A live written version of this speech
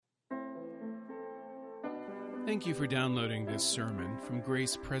Thank you for downloading this sermon from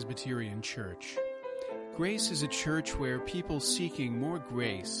Grace Presbyterian Church. Grace is a church where people seeking more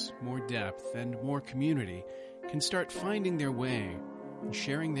grace, more depth, and more community can start finding their way and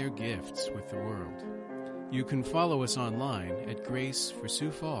sharing their gifts with the world. You can follow us online at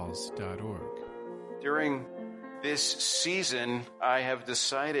graceforsiouxfalls.org. During this season, I have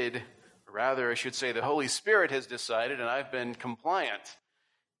decided, or rather I should say the Holy Spirit has decided, and I've been compliant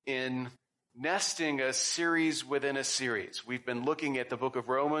in nesting a series within a series. We've been looking at the book of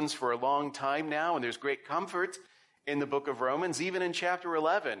Romans for a long time now, and there's great comfort in the book of Romans, even in chapter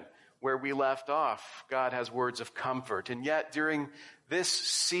 11, where we left off. God has words of comfort. And yet, during this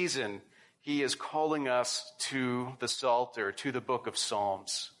season, He is calling us to the Psalter, to the book of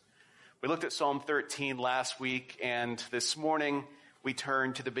Psalms. We looked at Psalm 13 last week, and this morning we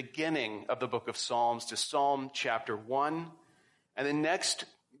turn to the beginning of the book of Psalms, to Psalm chapter 1. And then next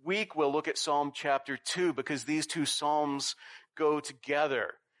week we'll look at Psalm chapter 2, because these two psalms go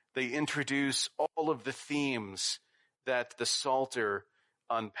together. They introduce all of the themes that the Psalter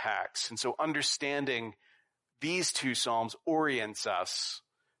unpacks. And so understanding these two psalms orients us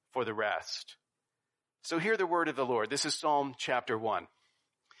for the rest. So hear the word of the Lord. This is Psalm chapter 1.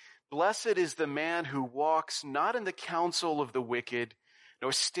 Blessed is the man who walks not in the counsel of the wicked,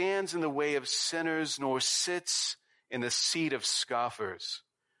 nor stands in the way of sinners, nor sits in the seat of scoffers.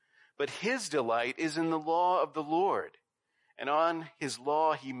 But his delight is in the law of the Lord, and on his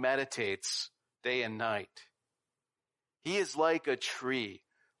law he meditates day and night. He is like a tree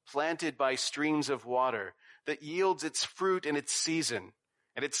planted by streams of water that yields its fruit in its season,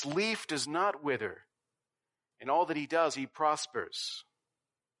 and its leaf does not wither. In all that he does, he prospers.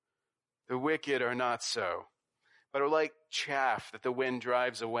 The wicked are not so, but are like chaff that the wind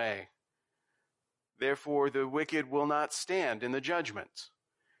drives away. Therefore the wicked will not stand in the judgment,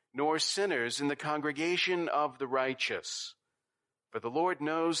 nor sinners in the congregation of the righteous. For the Lord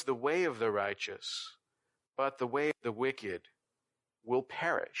knows the way of the righteous, but the way of the wicked will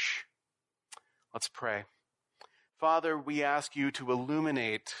perish. Let's pray. Father, we ask you to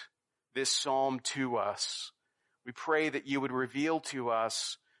illuminate this psalm to us. We pray that you would reveal to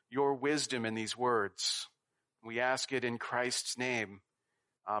us your wisdom in these words. We ask it in Christ's name.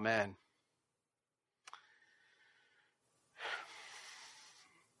 Amen.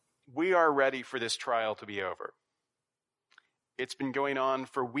 We are ready for this trial to be over. It's been going on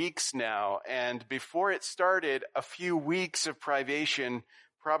for weeks now, and before it started, a few weeks of privation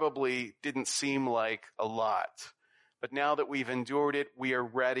probably didn't seem like a lot. But now that we've endured it, we are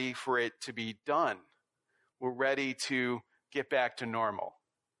ready for it to be done. We're ready to get back to normal.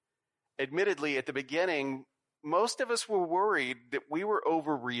 Admittedly, at the beginning, most of us were worried that we were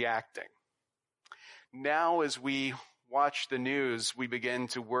overreacting. Now, as we watch the news, we begin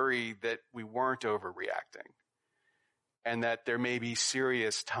to worry that we weren't overreacting and that there may be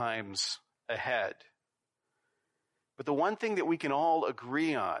serious times ahead. But the one thing that we can all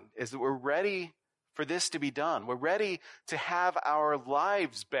agree on is that we're ready for this to be done. We're ready to have our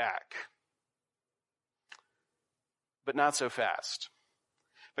lives back. But not so fast.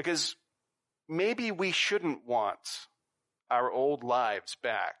 Because maybe we shouldn't want our old lives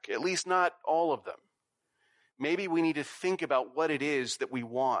back, at least not all of them. Maybe we need to think about what it is that we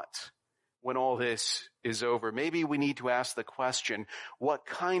want when all this is over. Maybe we need to ask the question, what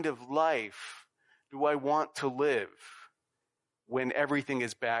kind of life do I want to live when everything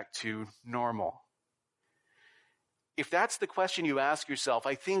is back to normal? If that's the question you ask yourself,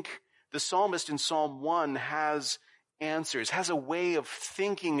 I think the psalmist in Psalm 1 has answers, has a way of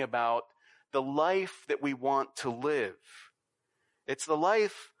thinking about the life that we want to live. It's the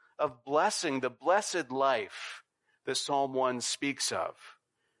life of blessing, the blessed life that Psalm 1 speaks of.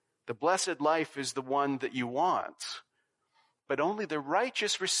 The blessed life is the one that you want, but only the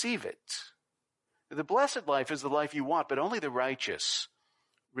righteous receive it. The blessed life is the life you want, but only the righteous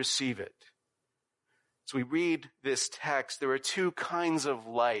receive it. As we read this text, there are two kinds of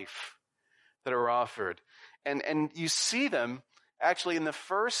life that are offered. And you see them actually in the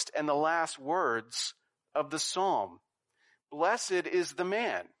first and the last words of the psalm. Blessed is the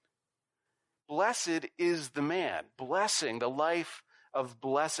man. Blessed is the man. Blessing, the life of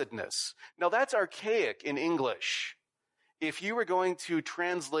blessedness. Now that's archaic in English. If you were going to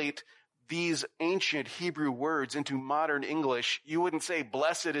translate these ancient Hebrew words into modern English, you wouldn't say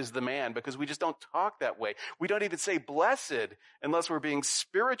blessed is the man, because we just don't talk that way. We don't even say blessed unless we're being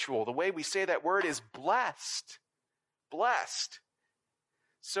spiritual. The way we say that word is blessed. Blessed.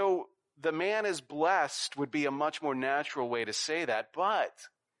 So the man is blessed would be a much more natural way to say that, but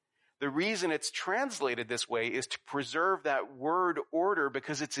the reason it's translated this way is to preserve that word order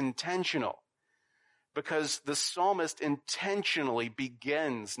because it's intentional. because the psalmist intentionally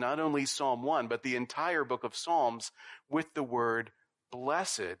begins not only Psalm 1, but the entire book of Psalms with the word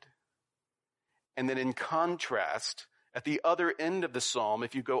blessed. And then in contrast, at the other end of the psalm,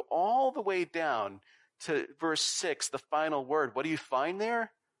 if you go all the way down to verse 6, the final word, what do you find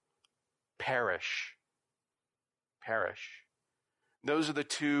there? Perish. Perish. Those are the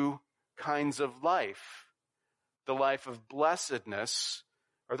two kinds of life. The life of blessedness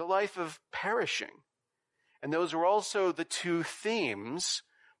or the life of perishing. And those are also the two themes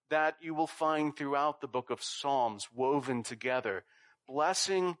that you will find throughout the book of Psalms woven together.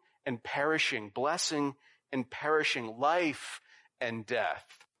 Blessing and perishing, life and death.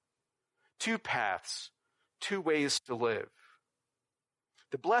 Two paths, two ways to live.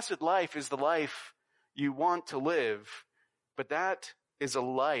 The blessed life is the life you want to live, but that is a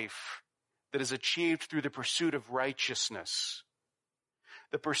life that is achieved through the pursuit of righteousness.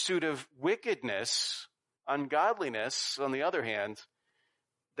 The pursuit of wickedness, ungodliness, on the other hand,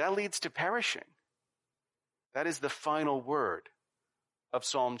 that leads to perishing. That is the final word of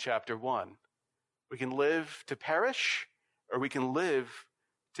Psalm chapter 1. We can live to perish, or we can live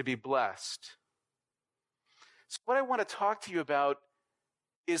to be blessed. So what I want to talk to you about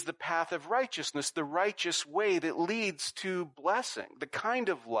is the path of righteousness, the righteous way that leads to blessing, the kind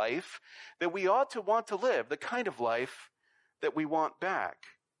of life that we ought to want to live, the kind of life that we want back.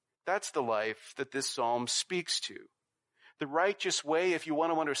 That's the life that this psalm speaks to. The righteous way, if you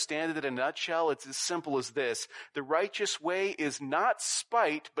want to understand it in a nutshell, it's as simple as this. The righteous way is not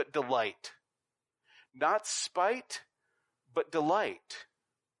spite, but delight. Not spite, but delight.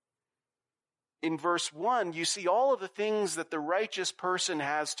 In verse 1, you see all of the things that the righteous person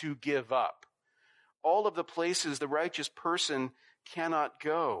has to give up. All of the places the righteous person cannot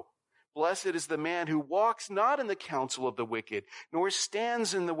go. Blessed is the man who walks not in the counsel of the wicked, nor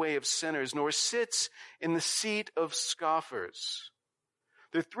stands in the way of sinners, nor sits in the seat of scoffers.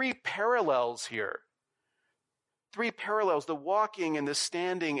 There are three parallels here. Three parallels, the walking and the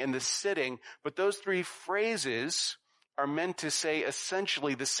standing and the sitting, but those three phrases are meant to say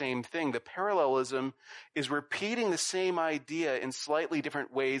essentially the same thing. The parallelism is repeating the same idea in slightly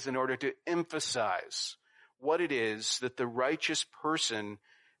different ways in order to emphasize what it is that the righteous person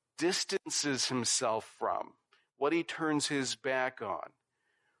distances himself from, what he turns his back on.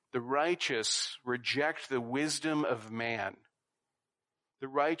 The righteous reject the wisdom of man. The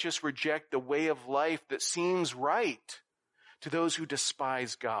righteous reject the way of life that seems right to those who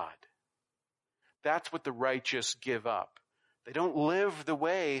despise God. That's what the righteous give up. They don't live the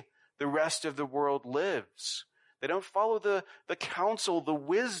way the rest of the world lives. They don't follow the counsel, the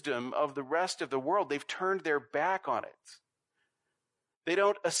wisdom of the rest of the world. They've turned their back on it. They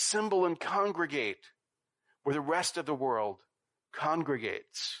don't assemble and congregate where the rest of the world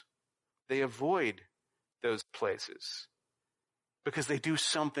congregates. They avoid those places because they do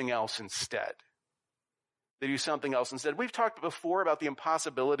something else instead. They do something else instead. We've talked before about the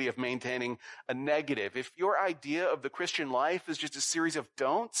impossibility of maintaining a negative. If your idea of the Christian life is just a series of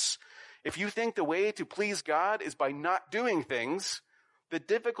don'ts, if you think the way to please God is by not doing things, the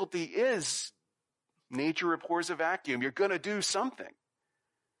difficulty is nature abhors a vacuum. You're going to do something.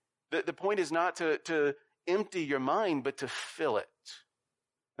 The point is not to empty your mind, but to fill it.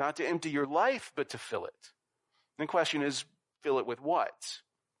 Not to empty your life, but to fill it. And the question is, fill it with what?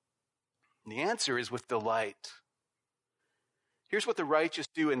 And the answer is with delight. Here's what the righteous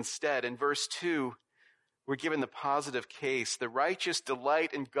do instead. In verse 2, we're given the positive case. The righteous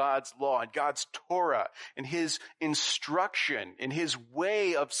delight in God's law, in God's Torah, in his instruction, in his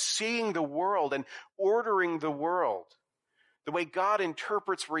way of seeing the world and ordering the world. The way God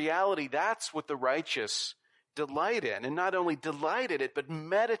interprets reality, that's what the righteous delight in. And not only delight in it, but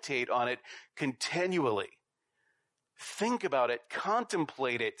meditate on it continually. Think about it,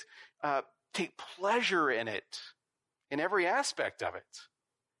 contemplate it, take pleasure in it, in every aspect of it.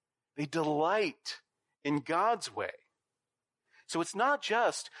 They delight in God's way. So it's not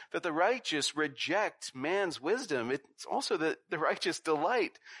just that the righteous reject man's wisdom, it's also that the righteous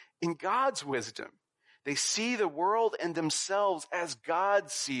delight in God's wisdom. They see the world and themselves as God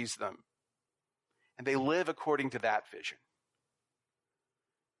sees them, and they live according to that vision.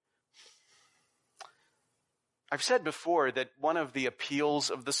 I've said before that one of the appeals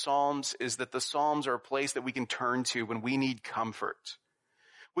of the Psalms is that the Psalms are a place that we can turn to when we need comfort.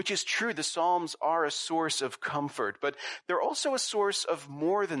 Which is true, the Psalms are a source of comfort, but they're also a source of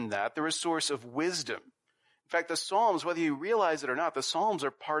more than that. They're a source of wisdom. In fact, the Psalms, whether you realize it or not, the Psalms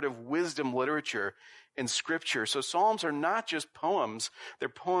are part of wisdom literature in Scripture. So Psalms are not just poems, they're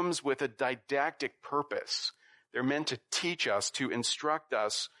poems with a didactic purpose. They're meant to teach us, to instruct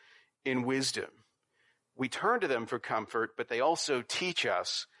us in wisdom. We turn to them for comfort, but they also teach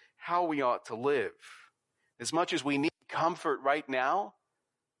us how we ought to live. As much as we need comfort right now,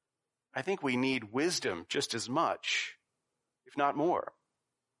 I think we need wisdom just as much, if not more.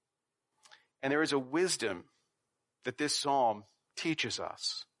 And there is a wisdom that this psalm teaches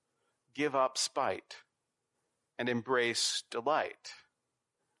us. Give up spite and embrace delight.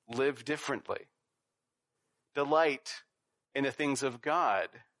 Live differently. Delight in the things of God.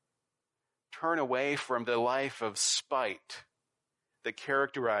 Turn away from the life of spite that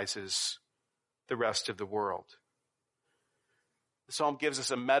characterizes the rest of the world. The psalm gives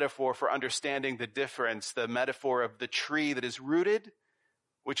us a metaphor for understanding the difference, the metaphor of the tree that is rooted,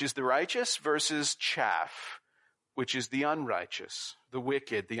 which is the righteous, versus chaff, which is the unrighteous, the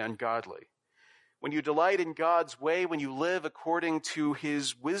wicked, the ungodly. When you delight in God's way, when you live according to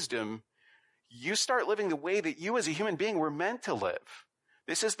his wisdom, you start living the way that you as a human being were meant to live.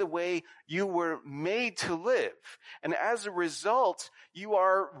 This is the way you were made to live. And as a result, you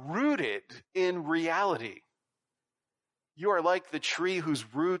are rooted in reality. You are like the tree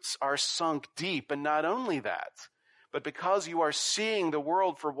whose roots are sunk deep. And not only that, but because you are seeing the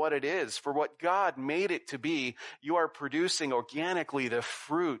world for what it is, for what God made it to be, you are producing organically the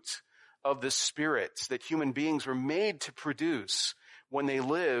fruit of the spirits that human beings were made to produce when they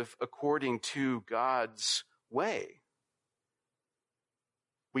live according to God's way.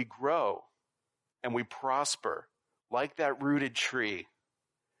 We grow and we prosper like that rooted tree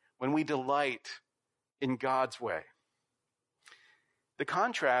when we delight in God's way. The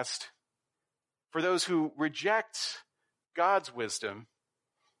contrast for those who reject God's wisdom,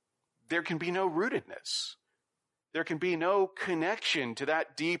 there can be no rootedness. There can be no connection to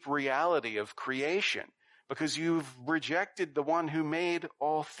that deep reality of creation because you've rejected the one who made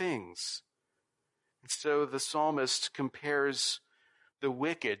all things. And so the psalmist compares the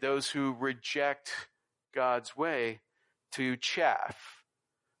wicked, those who reject God's way, to chaff,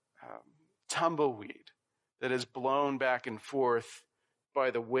 tumbleweed that is blown back and forth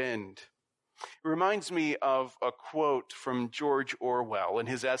by the wind. It reminds me of a quote from George Orwell in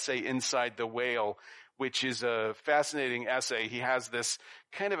his essay Inside the Whale, which is a fascinating essay. He has this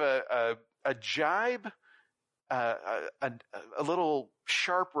kind of a jibe, a little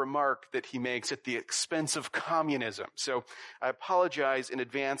sharp remark that he makes at the expense of communism. So I apologize in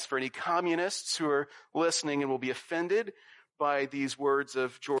advance for any communists who are listening and will be offended by these words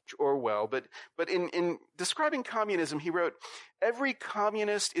of George Orwell. But in describing communism, he wrote, "Every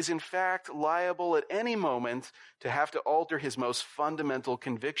communist is in fact liable at any moment to have to alter his most fundamental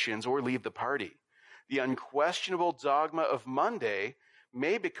convictions or leave the party. The unquestionable dogma of Monday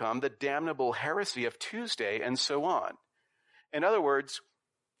may become the damnable heresy of Tuesday, and so on." In other words,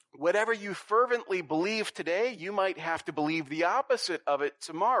 whatever you fervently believe today, you might have to believe the opposite of it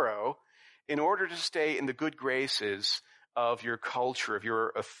tomorrow in order to stay in the good graces of your culture, of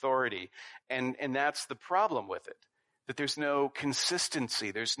your authority. And that's the problem with it, that there's no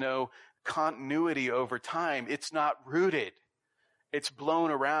consistency, there's no continuity over time. It's not rooted. It's blown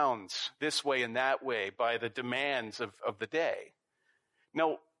around this way and that way by the demands of the day.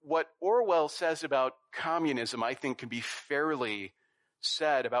 Now, what Orwell says about communism, I think, can be fairly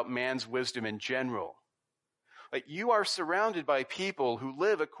said about man's wisdom in general. Like, you are surrounded by people who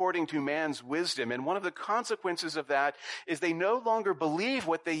live according to man's wisdom, and one of the consequences of that is they no longer believe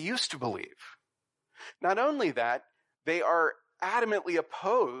what they used to believe. Not only that, they are adamantly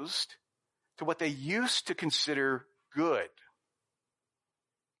opposed to what they used to consider good.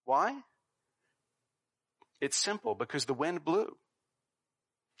 Why? It's simple, because the wind blew.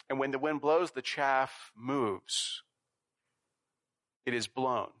 And when the wind blows, the chaff moves. It is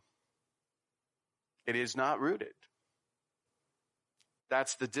blown. It is not rooted.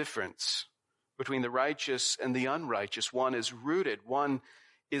 That's the difference between the righteous and the unrighteous. One is rooted. One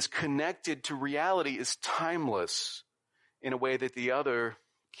is connected to reality, is timeless in a way that the other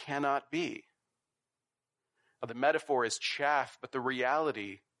cannot be. Now, the metaphor is chaff, but the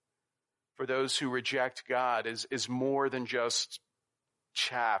reality for those who reject God is more than just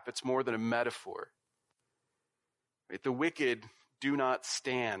chaff. It's more than a metaphor. Right? The wicked do not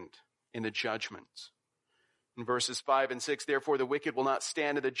stand in the judgment. In verses 5 and 6, "Therefore the wicked will not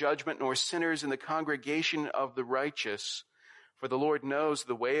stand in the judgment, nor sinners in the congregation of the righteous. For the Lord knows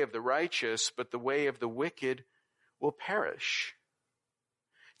the way of the righteous, but the way of the wicked will perish."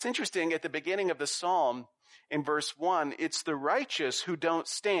 It's interesting, at the beginning of the psalm, in verse 1, it's the righteous who don't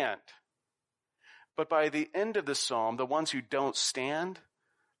stand. But by the end of the psalm, the ones who don't stand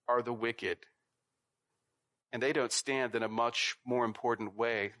are the wicked. And they don't stand in a much more important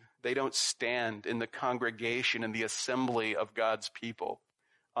way. They don't stand in the congregation and the assembly of God's people.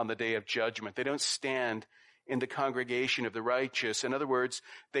 on the day of judgment. They don't stand in the congregation of the righteous. In other words,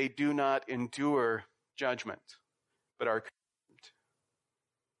 they do not endure judgment, but are condemned,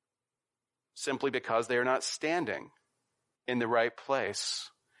 simply because they are not standing in the right place,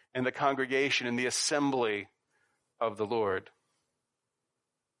 in the congregation, in the assembly of the Lord.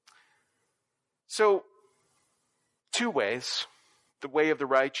 So, two ways, the way of the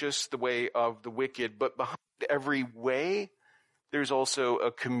righteous, the way of the wicked, but behind every way, there's also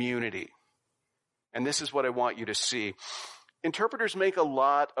a community. And this is what I want you to see. Interpreters make a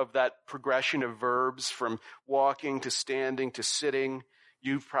lot of that progression of verbs from walking to standing to sitting.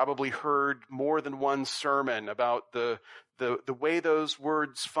 You've probably heard more than one sermon about the way those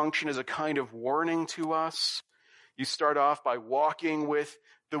words function as a kind of warning to us. You start off by walking with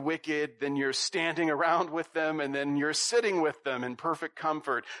the wicked, then you're standing around with them, and then you're sitting with them in perfect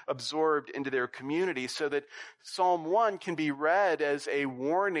comfort, absorbed into their community, so that Psalm 1 can be read as a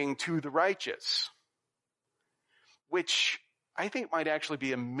warning to the righteous, which I think might actually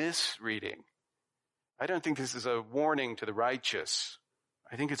be a misreading. I don't think this is a warning to the righteous.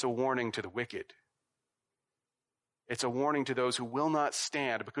 I think it's a warning to the wicked. It's a warning to those who will not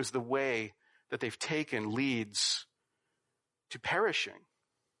stand because the way that they've taken leads to perishing.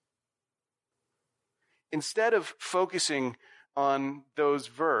 Instead of focusing on those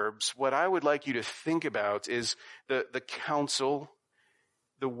verbs, what I would like you to think about is the counsel,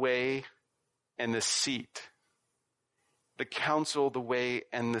 the way, and the seat. The counsel, the way,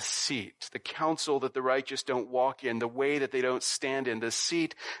 and the seat. The counsel that the righteous don't walk in, the way that they don't stand in, the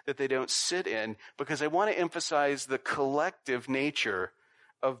seat that they don't sit in, because I want to emphasize the collective nature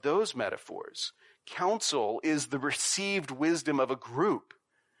of those metaphors. Counsel is the received wisdom of a group.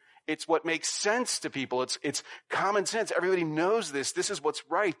 It's what makes sense to people. It's common sense. Everybody knows this. This is what's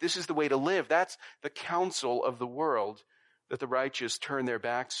right. This is the way to live. That's the counsel of the world that the righteous turn their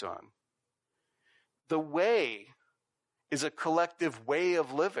backs on. The way is a collective way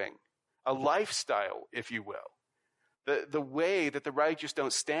of living, a lifestyle, if you will. The way that the righteous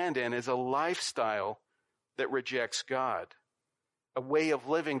don't stand in is a lifestyle that rejects God, a way of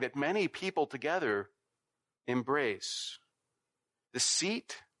living that many people together embrace. The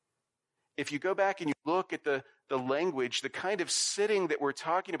seat, if you go back and you look at the language, the kind of sitting that we're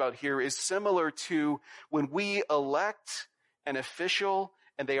talking about here is similar to when we elect an official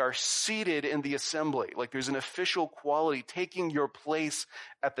and they are seated in the assembly. Like there's an official quality, taking your place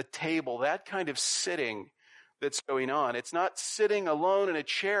at the table, that kind of sitting that's going on. It's not sitting alone in a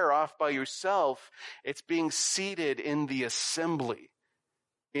chair off by yourself. It's being seated in the assembly,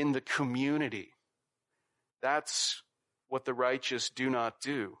 in the community. That's what the righteous do not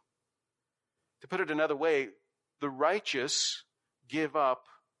do. To put it another way, the righteous give up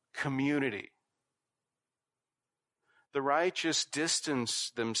community. The righteous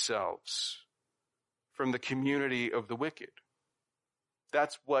distance themselves from the community of the wicked.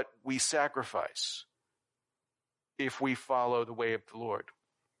 That's what we sacrifice if we follow the way of the Lord.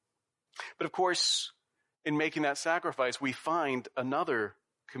 But of course, in making that sacrifice, we find another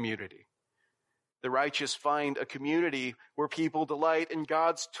community. The righteous find a community where people delight in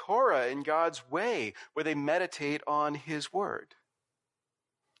God's Torah, in God's way, where they meditate on His word.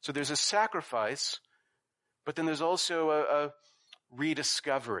 So there's a sacrifice, but then there's also a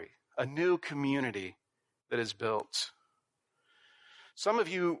rediscovery, a new community that is built. Some of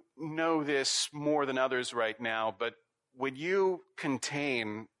you know this more than others right now, but when you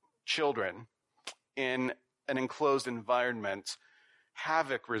contain children in an enclosed environment,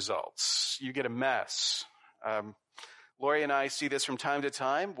 havoc results. You get a mess. Lori and I see this from time to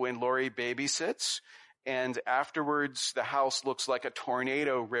time when Lori babysits, and afterwards the house looks like a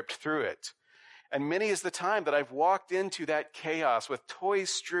tornado ripped through it. And many is the time that I've walked into that chaos with toys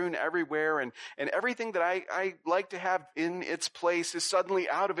strewn everywhere, and everything that I like to have in its place is suddenly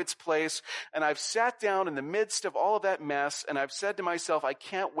out of its place. And I've sat down in the midst of all of that mess, and I've said to myself, I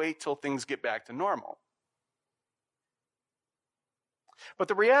can't wait till things get back to normal. But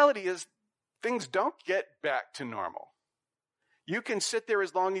the reality is, things don't get back to normal. You can sit there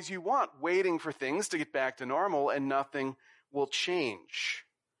as long as you want, waiting for things to get back to normal, and nothing will change.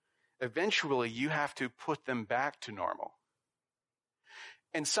 Eventually, you have to put them back to normal.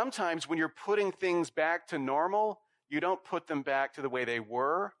 And sometimes when you're putting things back to normal, you don't put them back to the way they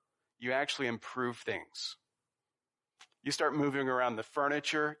were. You actually improve things. You start moving around the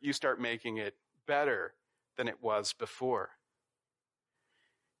furniture. You start making it better than it was before.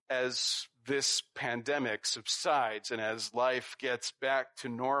 As this pandemic subsides and as life gets back to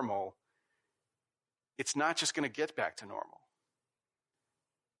normal, it's not just going to get back to normal.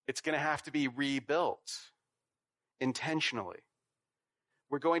 It's going to have to be rebuilt intentionally.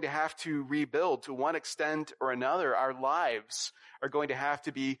 We're going to have to rebuild to one extent or another. Our lives are going to have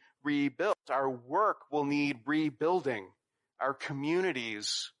to be rebuilt. Our work will need rebuilding. Our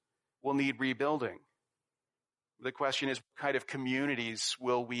communities will need rebuilding. The question is, what kind of communities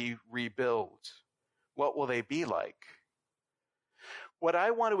will we rebuild? What will they be like? What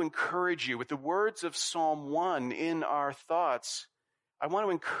I want to encourage you with the words of Psalm 1 in our thoughts, I want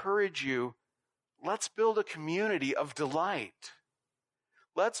to encourage you, let's build a community of delight.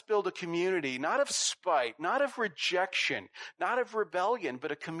 Let's build a community, not of spite, not of rejection, not of rebellion,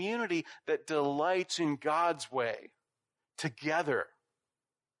 but a community that delights in God's way together.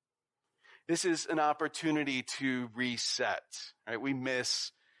 This is an opportunity to reset, right? We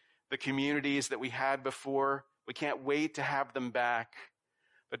miss the communities that we had before. We can't wait to have them back.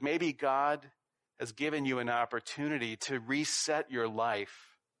 But maybe God has given you an opportunity to reset your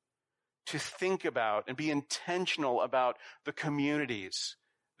life, to think about and be intentional about the communities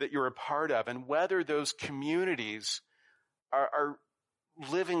that you're a part of and whether those communities are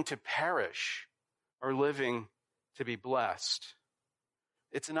living to perish or living to be blessed.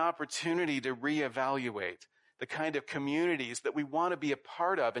 It's an opportunity to reevaluate the kind of communities that we want to be a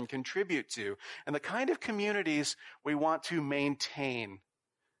part of and contribute to, and the kind of communities we want to maintain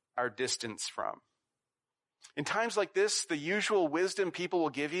our distance from. In times like this, the usual wisdom people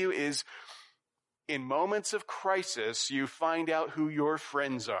will give you is, in moments of crisis, you find out who your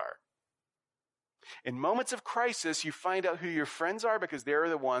friends are. In moments of crisis, you find out who your friends are because they're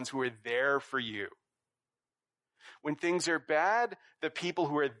the ones who are there for you. When things are bad, the people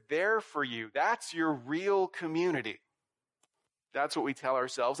who are there for you, that's your real community. That's what we tell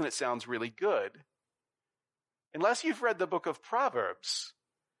ourselves, and it sounds really good. Unless you've read the book of Proverbs,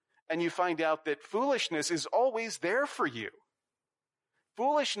 and you find out that foolishness is always there for you.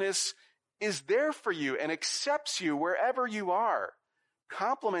 Foolishness is there for you and accepts you wherever you are,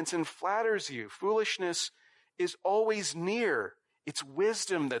 compliments and flatters you. Foolishness is always near. It's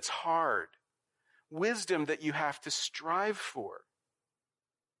wisdom that's hard. Wisdom that you have to strive for.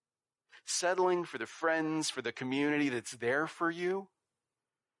 Settling for the friends, for the community that's there for you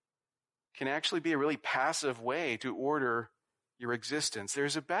can actually be a really passive way to order your existence.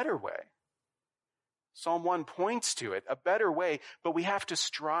 There's a better way. Psalm 1 points to it, a better way, but we have to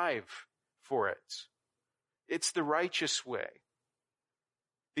strive for it. It's the righteous way.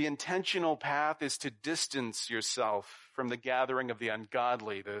 The intentional path is to distance yourself from the gathering of the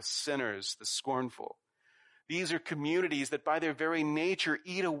ungodly, the sinners, the scornful. These are communities that by their very nature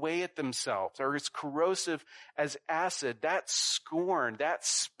eat away at themselves, are as corrosive as acid. That scorn, that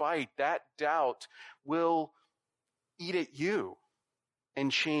spite, that doubt will eat at you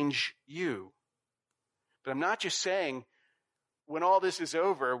and change you. But I'm not just saying when all this is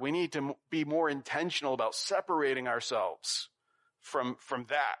over, we need to be more intentional about separating ourselves from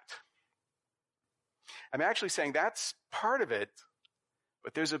that. I'm actually saying that's part of it,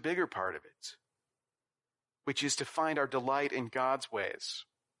 but there's a bigger part of it, which is to find our delight in God's ways.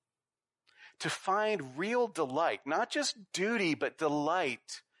 To find real delight, not just duty, but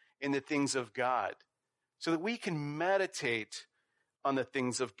delight in the things of God, so that we can meditate on the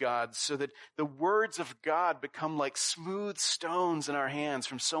things of God, so that the words of God become like smooth stones in our hands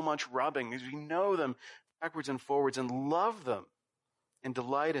from so much rubbing, as we know them backwards and forwards and love them and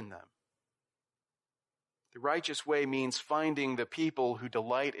delight in them. The righteous way means finding the people who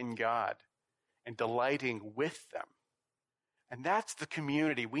delight in God and delighting with them. And that's the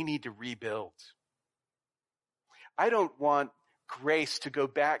community we need to rebuild. I don't want Grace to go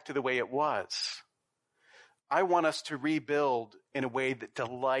back to the way it was. I want us to rebuild in a way that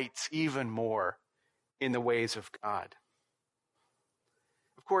delights even more in the ways of God.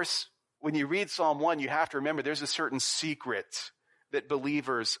 Of course, when you read Psalm 1, you have to remember there's a certain secret that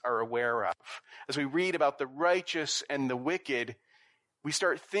believers are aware of. As we read about the righteous and the wicked, we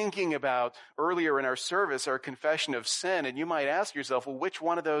start thinking about, earlier in our service, our confession of sin, and you might ask yourself, well, which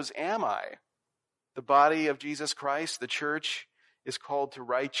one of those am I? The body of Jesus Christ, the church, is called to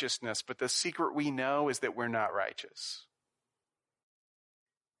righteousness, but the secret we know is that we're not righteous.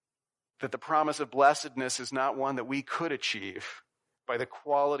 That the promise of blessedness is not one that we could achieve by the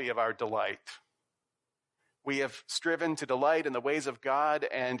quality of our delight. We have striven to delight in the ways of God,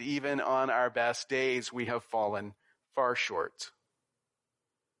 and even on our best days, we have fallen far short.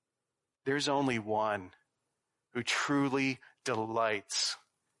 There's only one who truly delights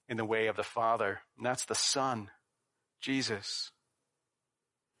in the way of the Father, and that's the Son, Jesus.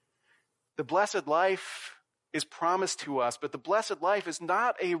 The blessed life is promised to us, but the blessed life is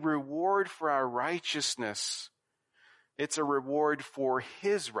not a reward for our righteousness. It's a reward for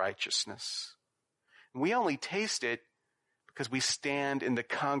His righteousness. And we only taste it because we stand in the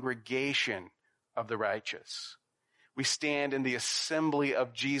congregation of the righteous. We stand in the assembly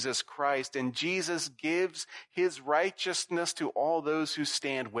of Jesus Christ, and Jesus gives his righteousness to all those who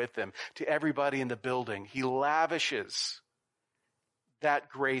stand with him, to everybody in the building. He lavishes that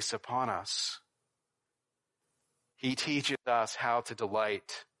grace upon us. He teaches us how to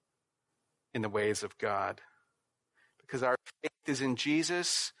delight in the ways of God. Because our faith is in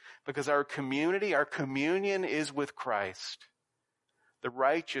Jesus, because our community, our communion is with Christ. The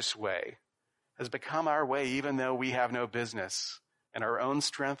righteous way has become our way, even though we have no business in our own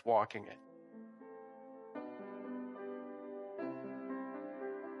strength walking it.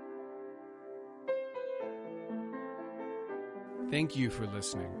 Thank you for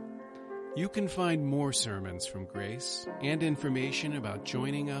listening. You can find more sermons from Grace and information about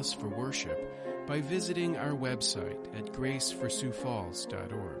joining us for worship by visiting our website at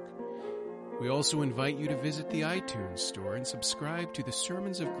graceforsiouxfalls.org. We also invite you to visit the iTunes store and subscribe to the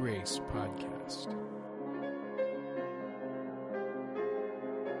Sermons of Grace podcast.